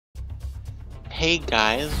Hey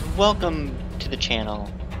guys, welcome to the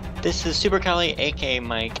channel. This is Super Cali, aka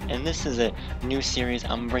Mike, and this is a new series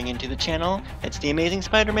I'm bringing to the channel. It's the Amazing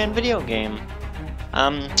Spider-Man video game.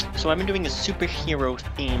 So I've been doing a superhero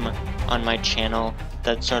theme on my channel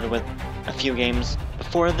that started with a few games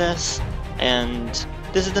before this, and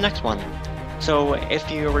this is the next one. So if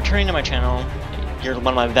you're returning to my channel, you're one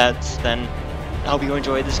of my vets, then I hope you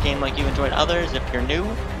enjoyed this game like you enjoyed others. If you're new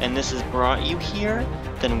and this has brought you here,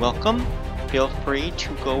 then welcome. Feel free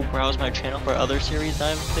to go browse my channel for other series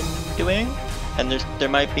I've been doing, and there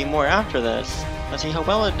might be more after this. Let's see how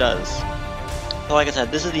well it does. So like I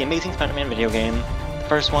said, this is the Amazing Spider-Man video game. The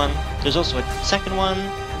first one. There's also a second one.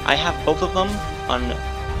 I have both of them on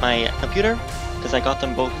my computer because I got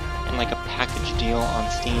them both in like a package deal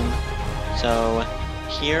on Steam. So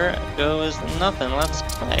here goes nothing. Let's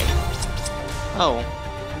play. Oh.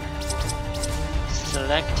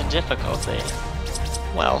 Select difficulty.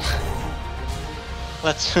 Well.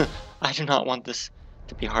 Let's. I do not want this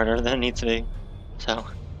to be harder than it needs to be. So.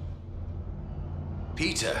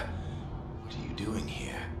 Peter, what are you doing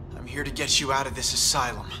here? I'm here to get you out of this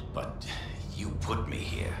asylum. But you put me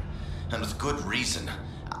here, and with good reason.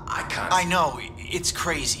 I can't. I know, it's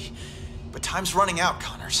crazy. But time's running out,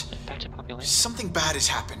 Connors. Back to population. Something bad has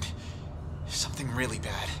happened. Something really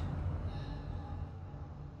bad.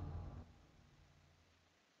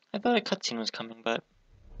 I thought a cutscene was coming, but.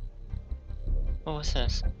 What was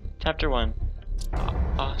this? Chapter 1.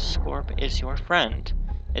 Oscorp is your friend.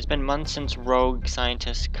 It's been months since rogue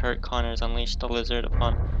scientist Kurt Connors unleashed the lizard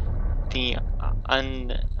upon the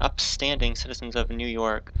upstanding citizens of New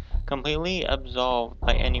York. Completely absolved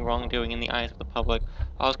by any wrongdoing in the eyes of the public,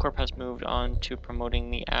 Oscorp has moved on to promoting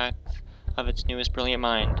the acts of its newest brilliant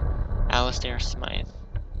mind, Alistair Smythe.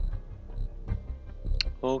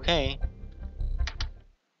 Okay.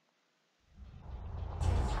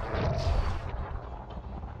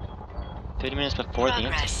 "30 minutes before the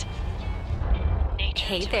incident."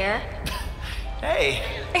 Hey there. Hey.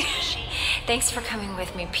 Thanks for coming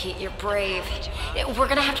with me, Pete. You're brave. We're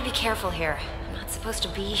gonna have to be careful here. I'm not supposed to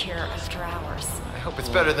be here after hours. I hope it's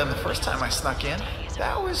better than the first time I snuck in.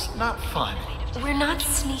 That was not fun. We're not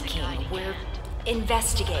sneaking. We're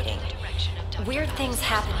investigating. Weird things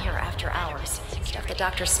happen here after hours. Stuff that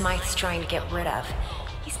Dr. Smythe's trying to get rid of.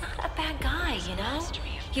 He's not a bad guy, you know?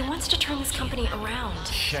 He wants to turn this company around.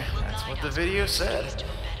 Yeah, that's what the video said.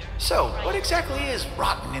 So, what exactly is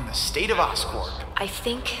rotten in the state of Oscorp? I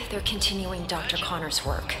think they're continuing Dr. Connor's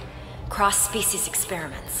work. Cross-species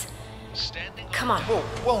experiments. Come on.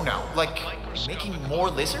 Whoa now. Like, making more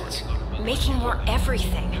lizards? Making more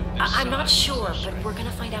everything. I'm not sure, but we're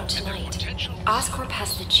gonna find out tonight. Oscorp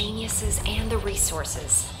has the geniuses and the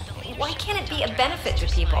resources. Why can't it be a benefit to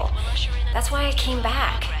people? That's why I came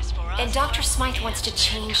back. And Dr. Smythe wants to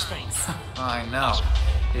change things. I know.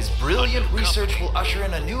 His brilliant research will usher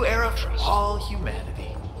in a new era for all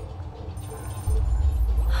humanity.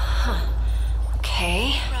 Huh.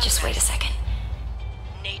 Okay, just wait a second.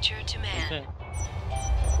 Nature to man. Okay.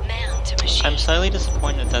 Man to machine. I'm slightly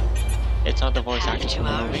disappointed that it's not the voice acting To from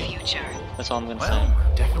the our movie. future. That's all I'm gonna Well, say.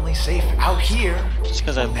 we're definitely safe out here. Just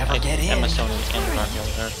because We'll never get in. Emma Stone and Garfield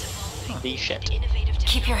are the shit. Innovative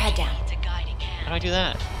Keep your head down. technology needs a guiding How do hand. I do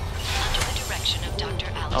that? Under the direction of Dr.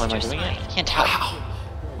 Oh, am I Alistair doing it? Smythe. I can't tell. Wow.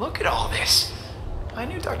 Look at all this. I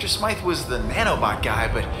knew Dr. Smythe was the nanobot guy,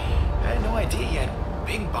 but I had no idea he had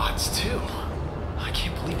big bots too. I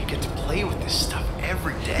can't believe you get to play with this stuff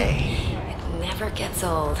every day. It never gets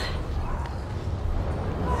old.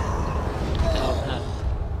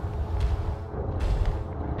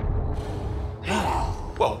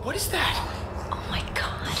 Whoa, what is that? Oh my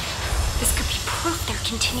god. This could be proof they're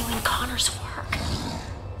continuing Connor's work.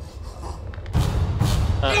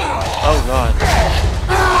 Oh god.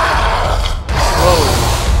 Whoa.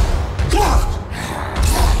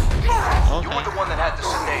 You were the one that had to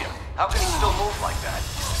sedate him. How can he still move like that?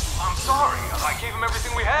 I'm sorry. I gave him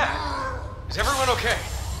everything we had. Is everyone okay?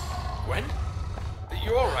 Gwen?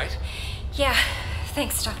 You're all right? Yeah,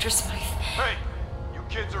 thanks, Dr. Smythe. Hey, you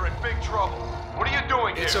kids are in big trouble. What are you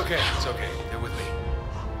doing here? It's okay. They're with me.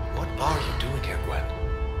 What are you doing here, Gwen?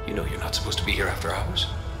 You know you're not supposed to be here after hours.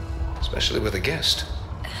 Especially with a guest.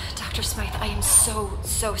 Dr. Smythe, I am so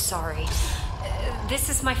sorry. This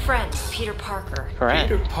is my friend, Peter Parker. Correct.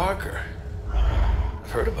 Peter Parker.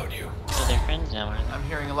 I've heard about you. So they're friends now, aren't they? I'm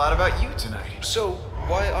hearing a lot about you tonight. So,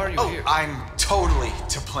 why are you here? I'm totally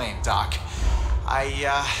to blame, Doc.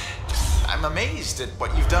 I'm amazed at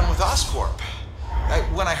what you've done with Oscorp.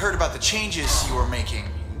 When I heard about the changes you were making,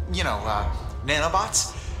 you know,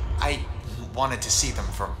 nanobots, I wanted to see them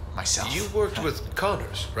for myself. You worked with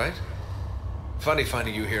Connors, right? Funny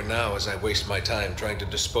finding you here now as I waste my time trying to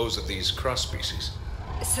dispose of these cross-species.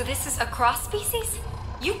 So this is a cross-species?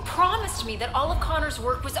 You promised me that all of Connor's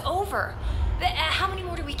work was over. How many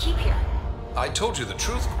more do we keep here? I told you the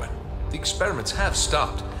truth, Gwen. The experiments have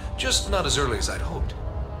stopped, just not as early as I'd hoped.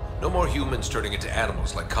 No more humans turning into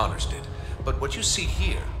animals like Connor's did. But what you see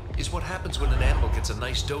here is what happens when an animal gets a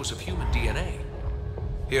nice dose of human DNA.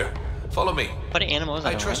 Here, follow me. What animal is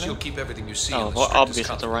that? I trust you'll keep everything you see. Oh, in the well, strictest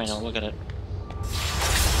obviously it's a rhino. confidence. Look at it.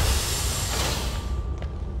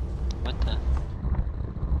 What the?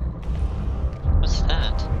 What's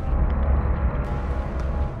that?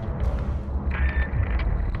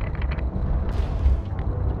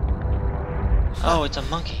 Oh, it's a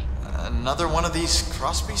monkey. Another one of these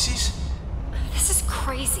cross-species? This is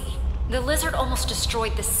crazy. The lizard almost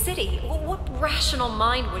destroyed the city. What rational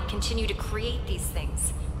mind would continue to create these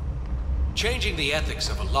things? Changing the ethics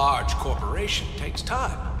of a large corporation takes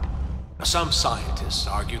time. Some scientists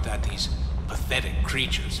argue that these pathetic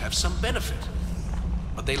creatures have some benefit,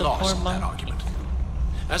 but they lost that argument.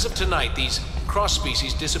 As of tonight, these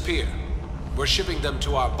cross-species disappear. We're shipping them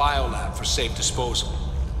to our biolab for safe disposal.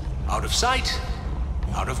 Out of sight,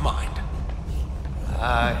 out of mind.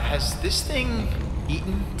 Has this thing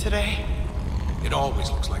eaten today? It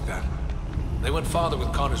always looks like that. They went farther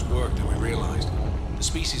with Connor's work than we realized. The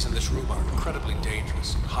species in this room are incredibly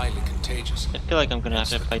dangerous and highly contagious. I feel like I'm gonna have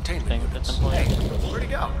to fight this thing at some point. Hey, where'd he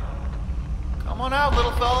go? Come on out,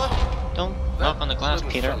 little fella. Don't knock on the glass,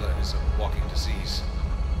 Little Peter. fella is a walking disease.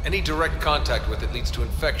 Any direct contact with it leads to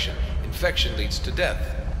infection. Infection leads to death.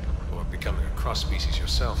 Or becoming a cross-species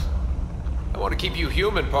yourself. I want to keep you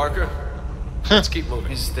human, Parker. Let's keep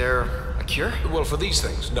moving. Is there a cure? Well, for these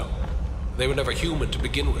things, no. They were never human to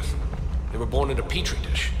begin with. They were born in a petri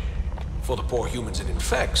dish. For the poor humans it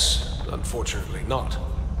infects, unfortunately not.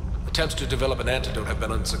 Attempts to develop an antidote have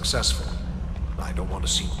been unsuccessful. I don't want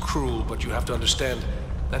to seem cruel, but you have to understand,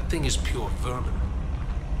 that thing is pure vermin.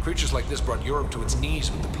 Creatures like this brought Europe to its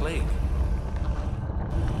knees with the plague.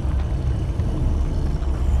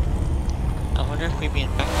 I wonder if we'd be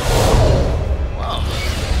infected. Wow.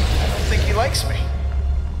 I don't think he likes me.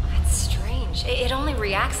 That's strange. It only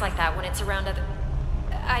reacts like that when it's around other...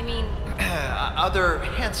 I mean... Other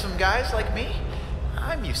handsome guys like me?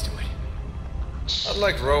 I'm used to it.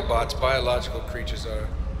 Unlike robots, biological creatures are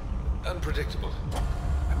unpredictable.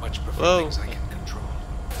 I much prefer Whoa. things I can control.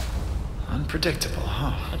 Unpredictable,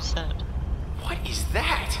 huh? What's that? What is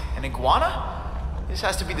that? An iguana? This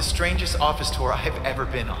has to be the strangest office tour I've ever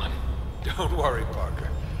been on. Don't worry, Parker.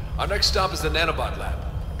 Our next stop is the nanobot lab.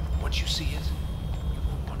 Once you see it, you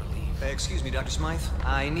won't want to leave. Excuse me, Dr. Smythe.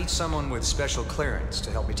 I need someone with special clearance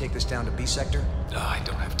to help me take this down to B sector. I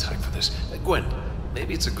don't have time for this. Gwen,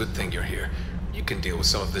 maybe it's a good thing you're here. You can deal with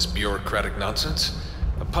some of this bureaucratic nonsense.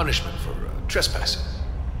 A punishment for trespassing.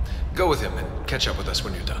 Go with him and catch up with us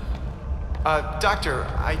when you're done. Doctor,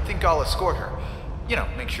 I think I'll escort her. You know,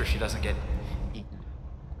 make sure she doesn't get eaten.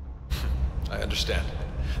 I understand.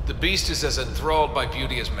 The beast is as enthralled by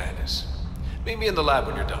beauty as man is. Meet me in the lab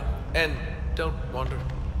when you're done. And don't wander.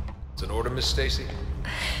 It's an order, Miss Stacy.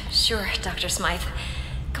 Sure, Dr. Smythe.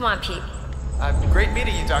 Come on, Pete. Great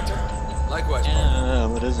meeting you, Doctor. Likewise, Parker.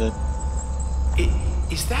 What is it?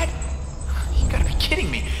 Is that... You gotta be kidding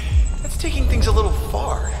me. That's taking things a little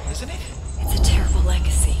far, isn't it? It's a terrible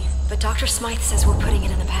legacy, but Dr. Smythe says we're putting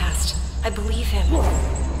it in the past. I believe him.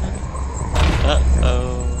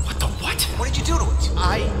 Uh-oh. What the what? What did you do to it?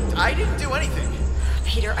 I didn't do anything.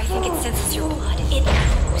 Peter, I think it senses your blood. It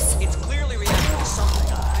knows. It's clearly reacting to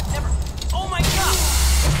something. I've never... Oh my god!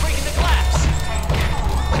 It's breaking the glass!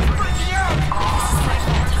 It's breaking out! This is my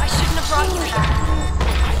fault. I shouldn't have brought you here.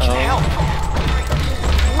 I can help.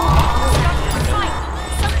 Dr. Smythe,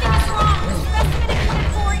 something is wrong. The specimen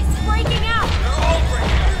inventory is breaking out. They're all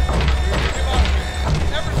breaking out. Come on.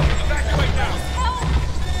 Everyone evacuate now. Help!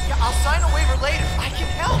 Yeah, I'll sign a waiver later. I can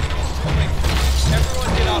help. Everyone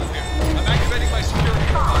get out of here. I'm activating my security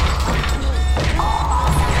robots.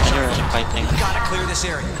 Sure, I should fight things. Gotta clear this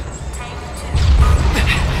area.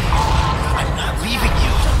 I'm not leaving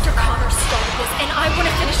you. Dr. Connor started this, and I want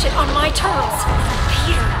to finish it on my terms.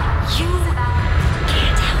 Peter, you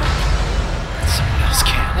can't help. Someone else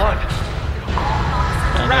can. Run.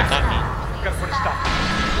 I don't know what that means. Gotta put a stop.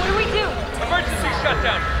 What do we do? Emergency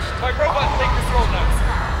shutdown. My robots take control now.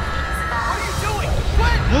 What are you doing?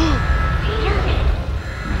 What? Peter!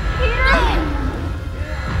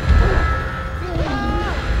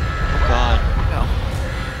 Oh god. No.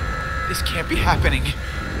 This can't be happening.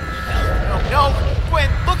 No. Gwen,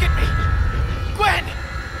 look at me. Gwen!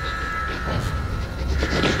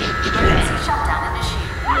 Emergency shutdown initiated.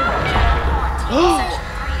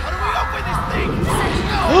 How do we open this thing?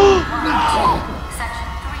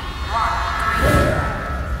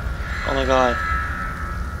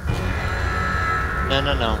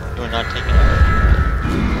 No. Do not take it.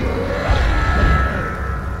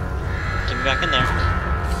 Get me back in there.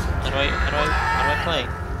 How do I play?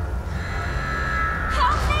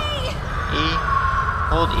 Help me! E.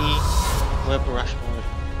 Hold E. Web rush mode.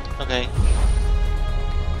 Okay.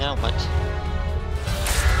 Now what?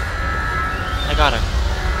 I got her.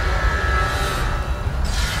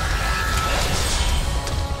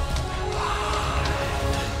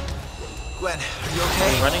 Gwen, are you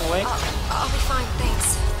okay? Running away? I'll be fine,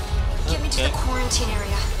 thanks. Get me to the Okay. quarantine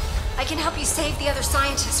area. I can help you save the other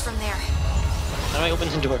scientists from there. How do I open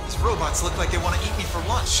the door? These robots look like they want to eat me for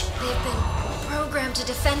lunch. They've been programmed to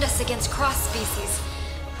defend us against cross-species,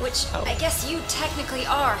 which Oh. I guess you technically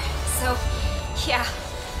are. So, yeah,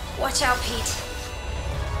 watch out, Pete.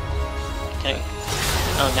 Okay.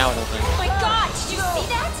 Oh, now it opens. Oh my God! Did you see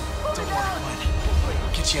that? Don't worry, Gwen. I'll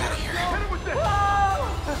get you out of here.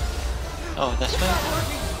 Oh, this way?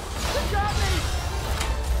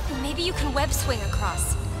 Maybe you can web swing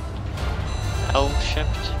across. L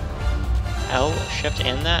shift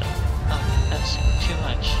and that? Oh, that's too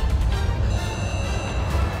much.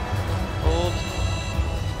 Hold.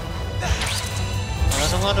 Oh,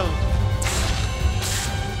 there's a lot of...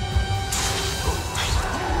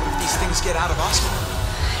 What if these things get out of Oscar? I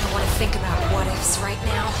don't want to think about what ifs right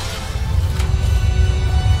now.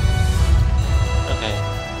 Okay.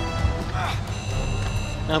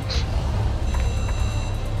 Nope.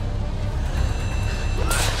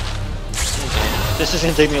 Okay. This is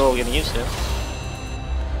gonna take me a while getting used to.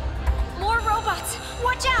 More robots!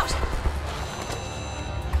 Watch out!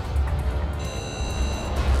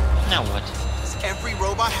 Now what? Does every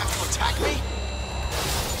robot have to attack me?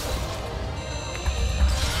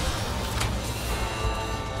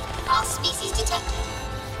 All species detected.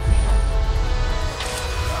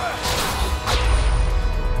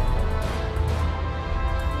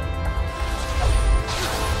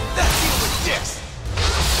 Deal with this!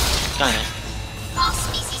 Got it. All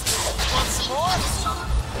species detected. Want some more?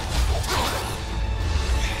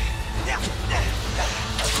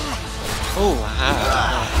 Oh,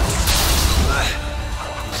 wow.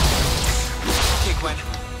 Okay, Gwen.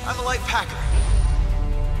 I'm a light packer.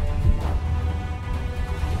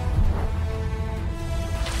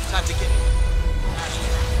 Time to get out of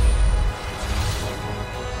here.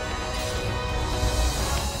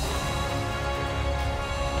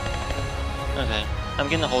 Okay. I'm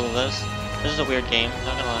getting a hold of this. This is a weird game,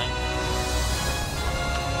 not gonna lie.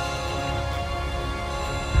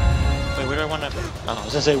 Wait, where do I wanna... Oh, I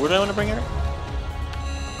was gonna say, where do I wanna bring her?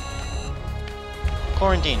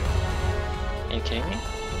 Quarantine. Are you kidding me?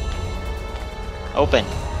 Open.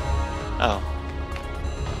 Oh.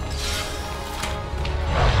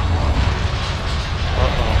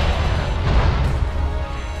 Uh-oh.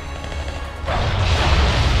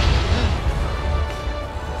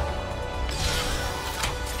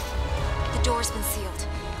 The door's been sealed.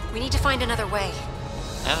 We need to find another way.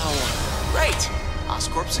 Ow. Great!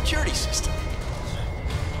 Oscorp security system.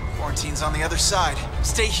 Quarantine's on the other side.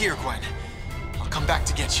 Stay here, Gwen. I'll come back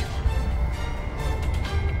to get you.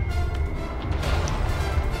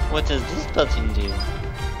 What does this button do?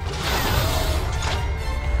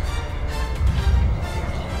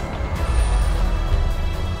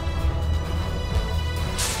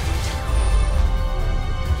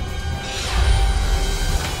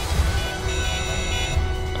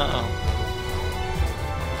 Uh-oh.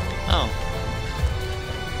 Oh.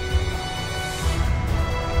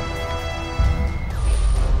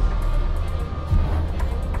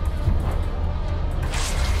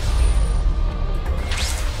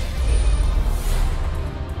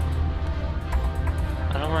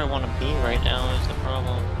 I don't know where I want to be right now is the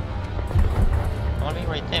problem. I want to be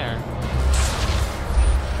right there.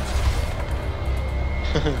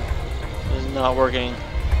 This is not working.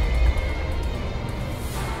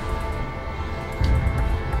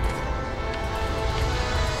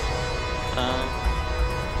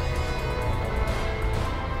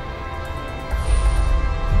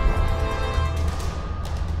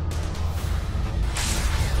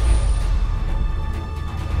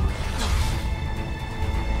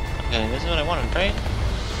 Okay, this is what I wanted, right?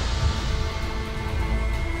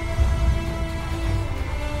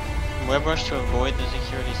 Web rush to avoid the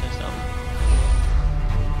security system.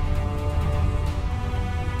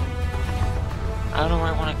 I don't know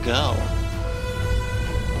where I want to go.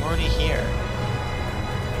 I'm already here.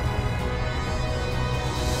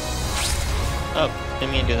 Oh,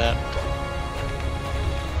 didn't mean to do that.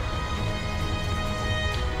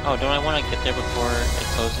 Oh, don't I want to get there before it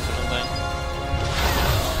closes or something?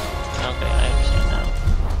 Okay, I understand now.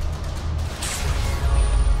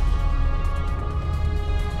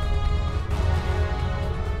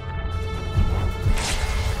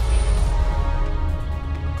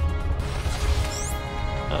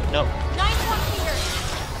 Nope. Nice one, Peter.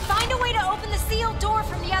 Find a way to open the sealed door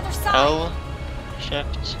from the other side. Oh,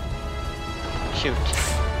 shift, shoot.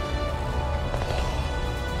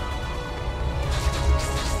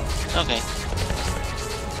 Okay.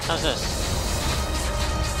 How's this?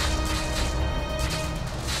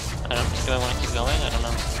 Do I want to keep going? I don't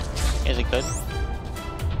know. Is it good?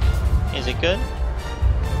 Is it good?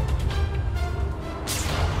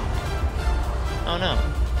 Oh no.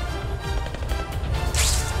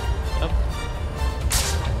 Nope.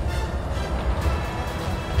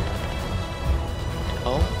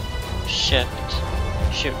 Oh. Shift.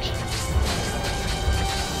 Shoot.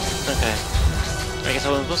 Okay. I guess I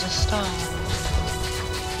wasn't supposed to stop.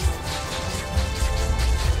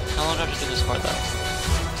 How long do I have to do this for though?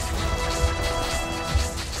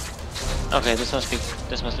 Okay, this must be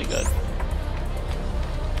good.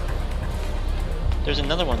 There's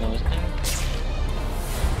another one though, isn't there?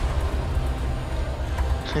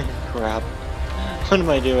 Crap. What am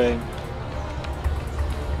I doing?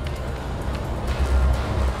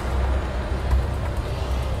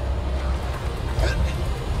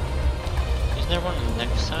 Is there one on the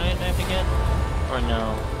next side I have to get? Or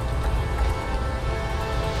no?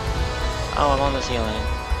 Oh, I'm on the ceiling.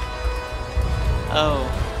 Oh.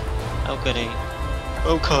 Oh goody.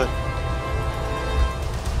 Oh god.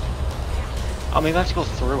 Oh, maybe I have to go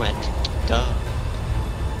through it. Duh.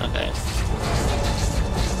 Okay.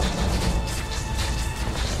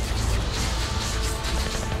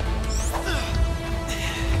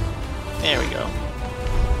 There we go.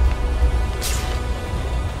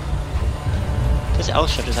 This L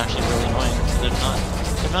shift is actually really annoying because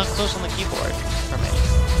they're not close on the keyboard for me.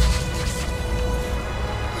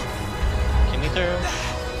 Get me through.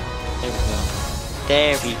 There we go.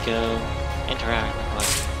 There we go. Interact with what?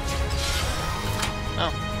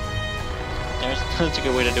 Oh. That's a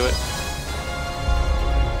good way to do it.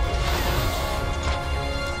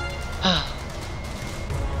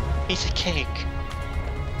 Piece of cake.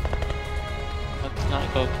 Let's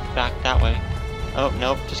not go back that way. Oh,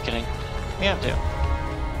 nope, just kidding. We have to.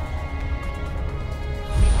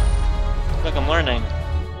 Look, I'm learning.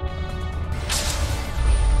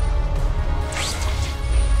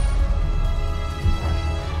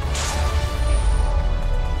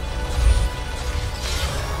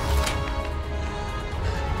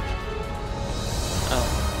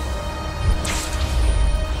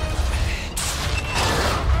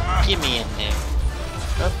 Get me in there.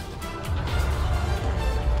 Oh.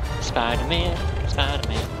 Spider-Man,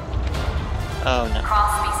 Spider-Man. Oh no.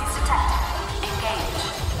 Cross-species detected. Engage.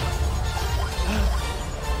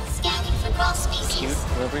 Scanning for cross-species. Cute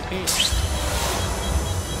rubber piece.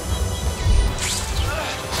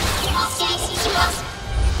 Cross-species cross.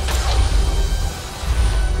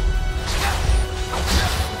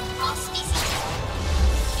 Cross-species.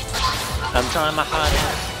 I'm trying my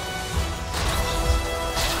hardest.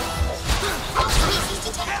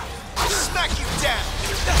 I'll smack you down!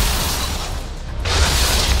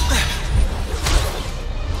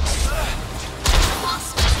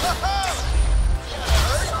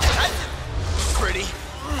 Pretty.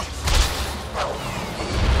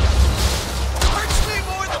 Hurts me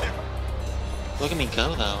more than ever. Look at me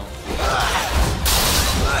go though.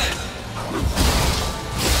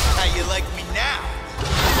 How you like me now?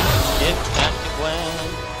 Get back to Gwen.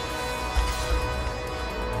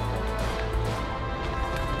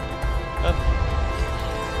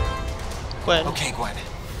 Gwen. Okay, Gwen.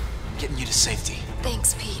 I'm getting you to safety.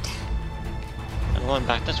 Thanks, Pete. I'm going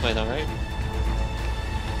back this way though, right?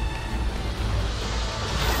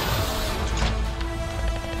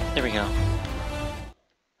 There we go.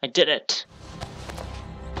 I did it.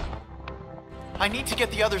 I need to get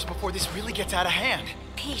the others before this really gets out of hand.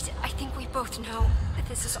 Pete, I think we both know that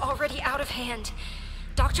this is already out of hand.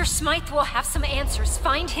 Dr. Smythe will have some answers.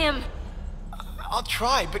 Find him. I'll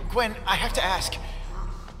try, but Gwen, I have to ask.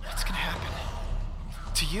 What's gonna happen?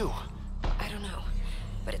 To you? I don't know,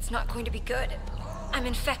 but it's not going to be good. I'm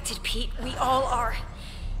infected, Pete. We all are.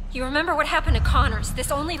 You remember what happened to Connors?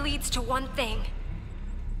 This only leads to one thing.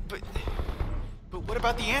 But what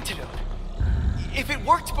about the antidote? If it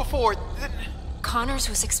worked before, then... Connors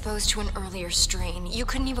was exposed to an earlier strain. You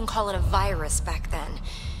couldn't even call it a virus back then.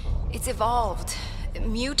 It's evolved,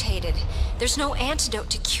 mutated. There's no antidote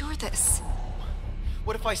to cure this.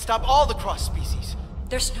 What if I stop all the cross-species?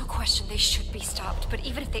 There's no question they should be stopped, but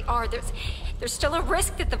even if they are, there's still a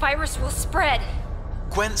risk that the virus will spread.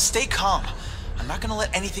 Gwen, stay calm. I'm not gonna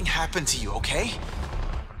let anything happen to you, okay?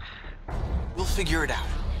 We'll figure it out.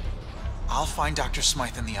 I'll find Dr.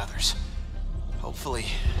 Smythe and the others. Hopefully,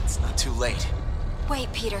 it's not too late.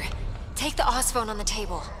 Wait, Peter. Take the Oz phone on the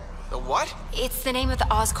table. The what? It's the name of the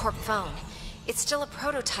Oscorp phone. It's still a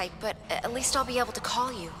prototype, but at least I'll be able to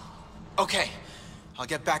call you. Okay. I'll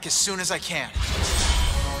get back as soon as I can.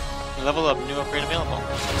 Level up, new upgrade available.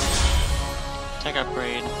 Tech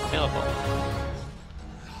upgrade available.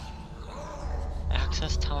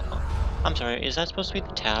 Access telephone. I'm sorry, is that supposed to be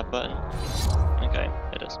the tab button? Okay,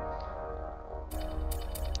 it is.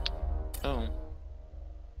 Oh.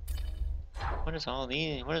 What is all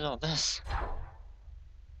these? What is all this?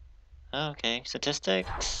 Okay,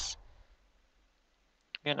 statistics.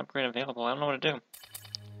 We got an upgrade available. I don't know what to do.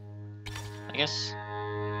 I guess.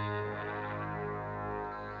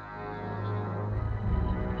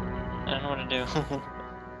 I don't know what to do.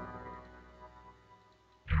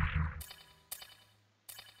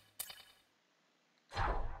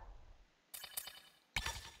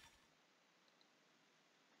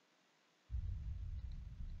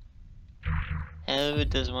 How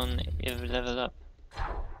does one level up?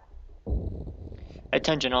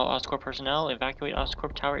 Attention all Oscorp personnel, evacuate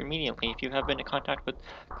Oscorp Tower immediately. If you have been in contact with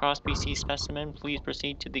cross-species specimen, please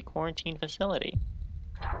proceed to the quarantine facility.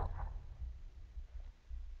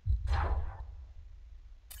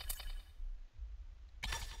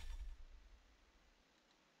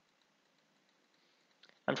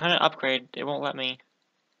 I'm trying to upgrade, it won't let me.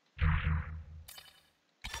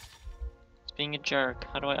 It's being a jerk.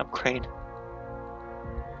 How do I upgrade?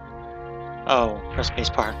 Oh, press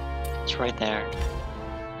spacebar. It's right there.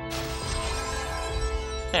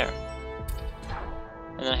 There.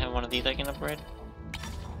 And then I have one of these I can upgrade.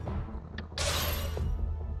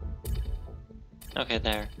 Okay,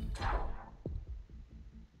 there.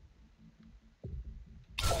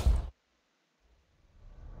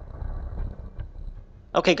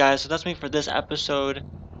 Okay guys, so that's me for this episode.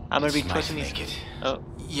 I'm gonna be twisting these... Oh.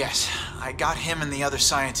 Yes, I got him and the other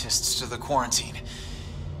scientists to the quarantine.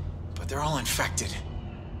 But they're all infected.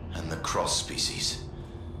 And the cross species?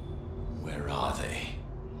 Where are they?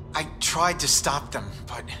 I tried to stop them,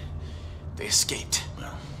 but they escaped.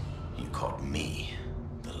 Well, you caught me,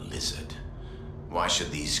 the lizard. Why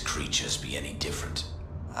should these creatures be any different?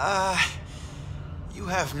 You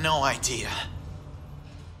have no idea.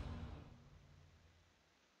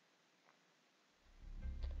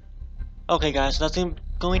 Okay guys, so that's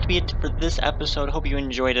going to be it for this episode. Hope you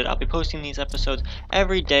enjoyed it. I'll be posting these episodes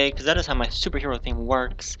every day because that is how my superhero theme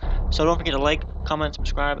works. So don't forget to like, comment,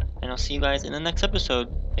 subscribe, and I'll see you guys in the next episode.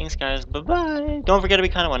 Thanks guys, bye bye. Don't forget to be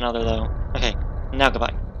kind to one another though. Okay, now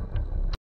goodbye.